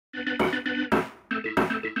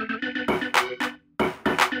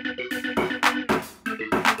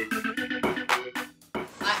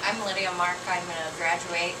Mark. I'm going to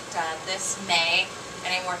graduate this May,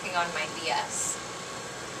 and I'm working on my BS.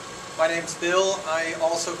 My name's Bill. I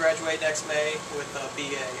also graduate next May with a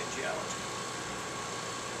BA in geology.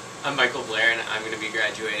 I'm Blair, and I'm going to be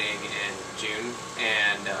graduating in June,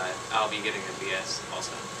 and I'll be getting a BS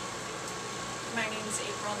also. My name's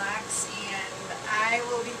April Knox, and I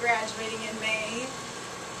will be graduating in May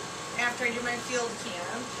after I do my field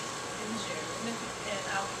camp in June, and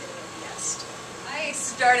I'll be getting a BS too. I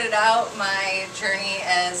started out my journey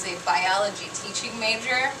as a biology teaching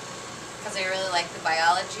major because I really liked the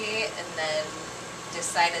biology, and then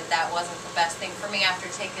decided that wasn't the best thing for me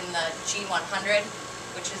after taking the G100,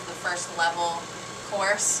 which is the first level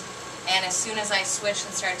course. And as soon as I switched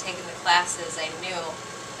and started taking the classes, I knew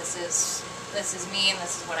this is me and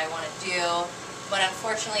this is what I want to do. But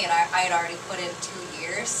unfortunately, I had already put in 2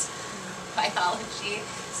 years biology,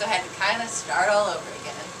 so I had to kind of start all over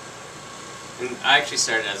again. And I actually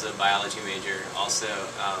started as a biology major also,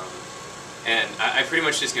 and I pretty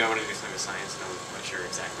much just knew I wanted to do something with science, and I wasn't quite sure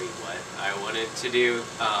exactly what I wanted to do.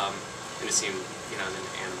 And it seemed,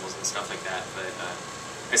 into animals and stuff like that, but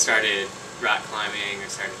I started rock climbing, I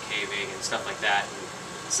started caving and stuff like that, and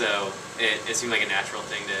so it seemed like a natural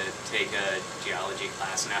thing to take a geology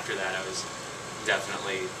class, and after that I was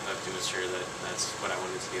definitely hooked and was sure that that's what I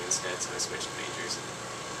wanted to do instead, so I switched majors.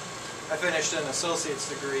 I finished an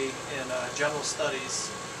associate's degree in general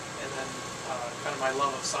studies, and then kind of my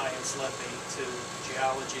love of science led me to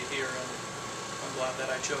geology here, and I'm glad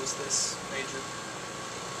that I chose this major.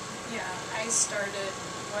 Yeah, I started,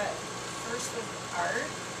 first with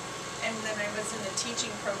art, and then I was in the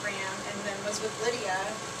teaching program, and then was with Lydia,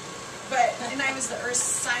 and I was the earth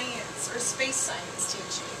space science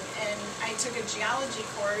teaching, and I took a geology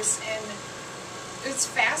course, and it's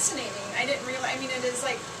fascinating. I didn't realize, it is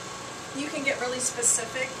like, you can get really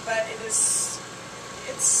specific, but it's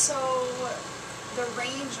so, the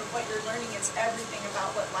range of what you're learning is everything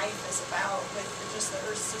about what life is about with just the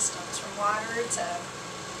earth systems, from water to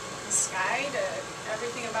the sky to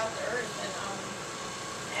everything about the earth, and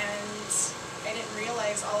I didn't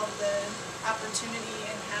realize all of the opportunity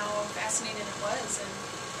and how fascinating it was, and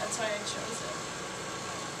that's why I chose it.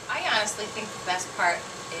 I honestly think the best part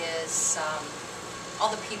is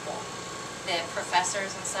all the people. The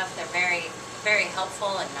professors and stuff, they're very, very helpful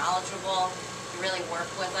and knowledgeable. They really work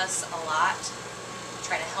with us a lot,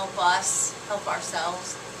 try to help us, help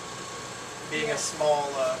ourselves. Being a small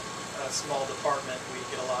department, we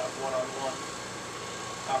get a lot of one-on-one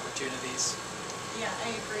opportunities. Yeah,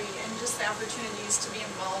 I agree, and just the opportunities to be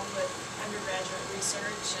involved with undergraduate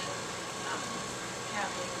research and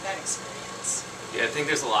having that experience. Yeah, I think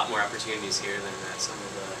there's a lot more opportunities here than at some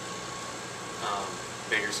of the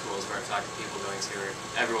bigger schools where I've talked to people going to, where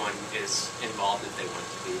everyone is involved if they want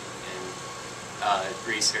to be in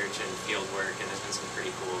research and field work, and there's been some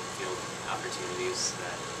pretty cool field opportunities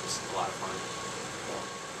that are just a lot of fun.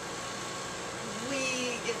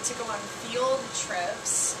 We get to go on field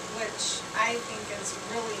trips, which I think is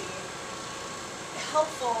really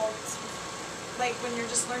helpful. Like when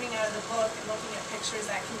you're just learning out of the book and looking at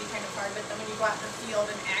pictures, that can be kind of hard, but then when you go out in the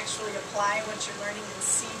field and actually apply what you're learning and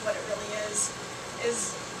see what it really is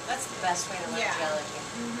that's the best way to learn geology.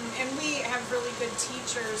 Mm-hmm. And we have really good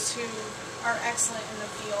teachers who are excellent in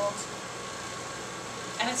the field.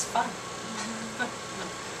 And it's fun. Mm-hmm.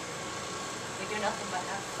 We do nothing but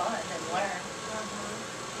have fun and learn.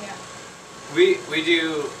 Mm-hmm. Yeah. We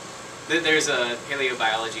do, there's a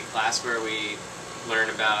paleobiology class where we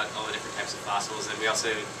learn about all the different types of fossils, and we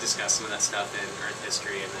also discuss some of that stuff in Earth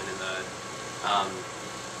history, and then in the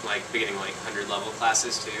beginning 100 level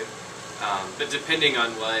classes too. But depending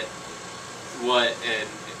on what an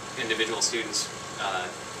individual student's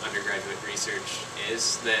undergraduate research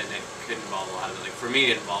is, then it could involve a lot of it. Like for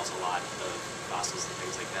me, it involves a lot of fossils and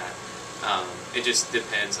things like that. It just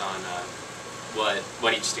depends on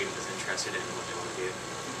what each student is interested in and what they want to do.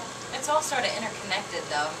 It's all sort of interconnected,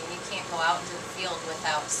 though. You can't go out into the field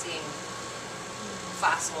without seeing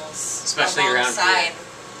fossils, especially around alongside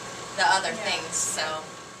here. The other things. So,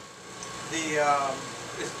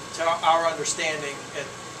 to our understanding, at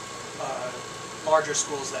larger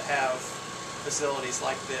schools that have facilities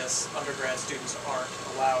like this, undergrad students aren't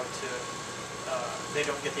allowed to. They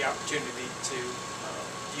don't get the opportunity to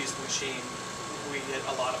use the machine. We get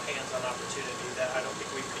a lot of hands-on opportunity that I don't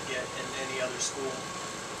think we could get in any other school.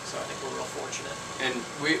 So I think we're real fortunate. And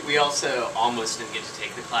we also almost didn't get to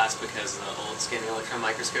take the class because the old scanning electron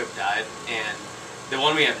microscope died, and the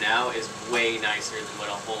one we have now is way nicer than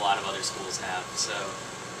what a whole lot of other schools have. So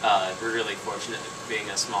we're really fortunate being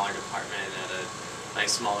a smaller department at a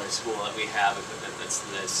nice smaller school that we have equipment that's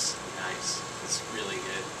this nice. It's really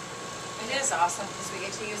good. It is awesome because we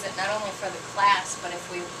get to use it not only for the class, but if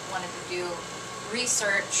we wanted to do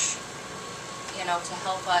research, you know, to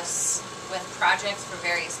help us with projects for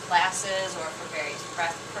various classes or for various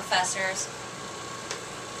professors,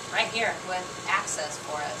 right here with access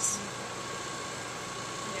for us.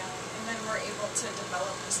 Yeah, and then we're able to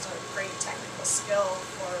develop just a great technical skill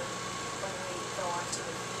for when we go on to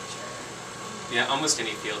the future. Yeah, almost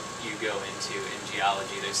any field you go into in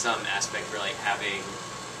geology, there's some aspect where like having,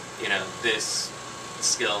 you know, this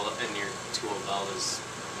skill in your tool belt is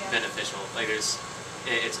beneficial. Like it's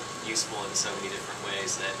useful in so many different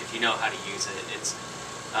ways that if you know how to use it, it's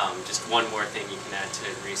just one more thing you can add to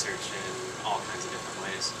research in all kinds of different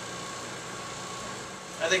ways.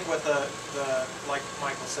 I think with the like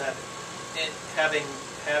Michael said, having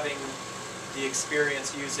the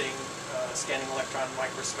experience using scanning electron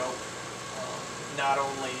microscope, not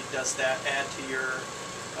only does that add to your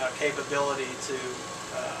capability to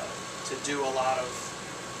do a lot of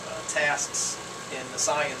tasks in the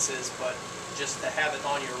sciences, but just to have it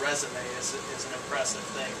on your resume is an impressive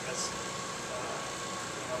thing because,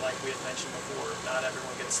 you know, like we had mentioned before, not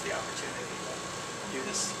everyone gets the opportunity to do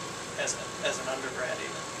this as an undergrad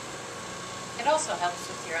even. It also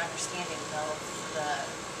helps with your understanding of the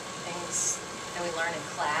things that we learn in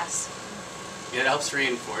class. Yeah, it helps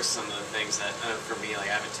reinforce some of the things that, for me,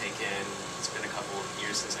 like I haven't taken, it's been a couple of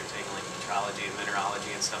years since I've taken like metrology and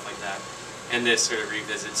mineralogy and stuff like that. And this sort of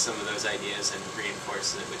revisits some of those ideas and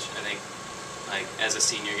reinforces it, which I think, like as a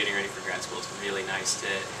senior getting ready for grad school, it's really nice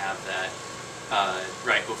to have that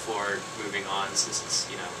right before moving on, since it's,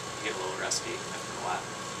 you know, you get a little rusty after a while.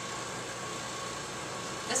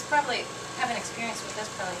 This probably, having experience with this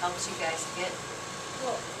probably helps you guys get.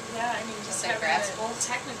 Well, yeah, I mean, just Say having grad a school?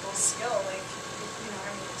 technical skill, like, you know,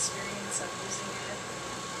 having experience of using it.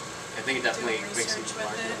 I think it definitely doing makes it research with it.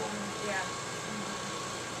 marketable. Yeah.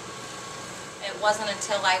 It wasn't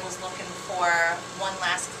until I was looking for one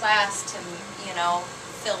last class to, you know,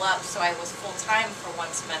 fill up so I was full-time for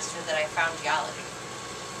one semester that I found geology.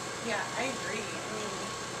 Yeah, I agree. I mean,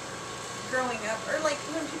 growing up, or like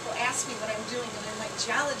when people ask me what I'm doing and I'm like,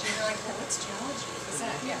 geology, they're like, well, what's geology? Is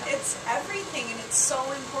that, it's everything, and it's so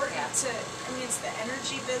important to, I mean, it's the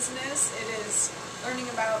energy business, it is learning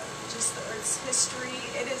about just the Earth's history,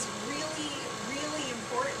 it is really, really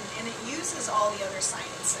important, and it uses all the other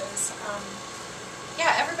sciences.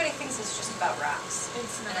 Yeah, everybody thinks it's just about rocks.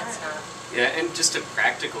 It's not. And it's not. Yeah, and just a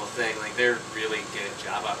practical thing, like there are really good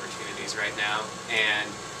job opportunities right now, and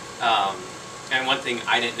one thing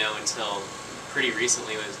I didn't know until pretty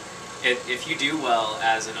recently was if you do well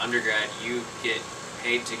as an undergrad, you get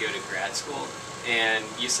paid to go to grad school, and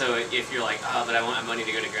so if you're like, oh, but I want money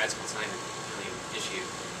to go to grad school, it's not even really an issue.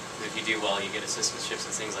 If you do well, you get assistantships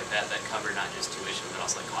and things like that that cover not just tuition, but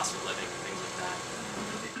also like cost of living and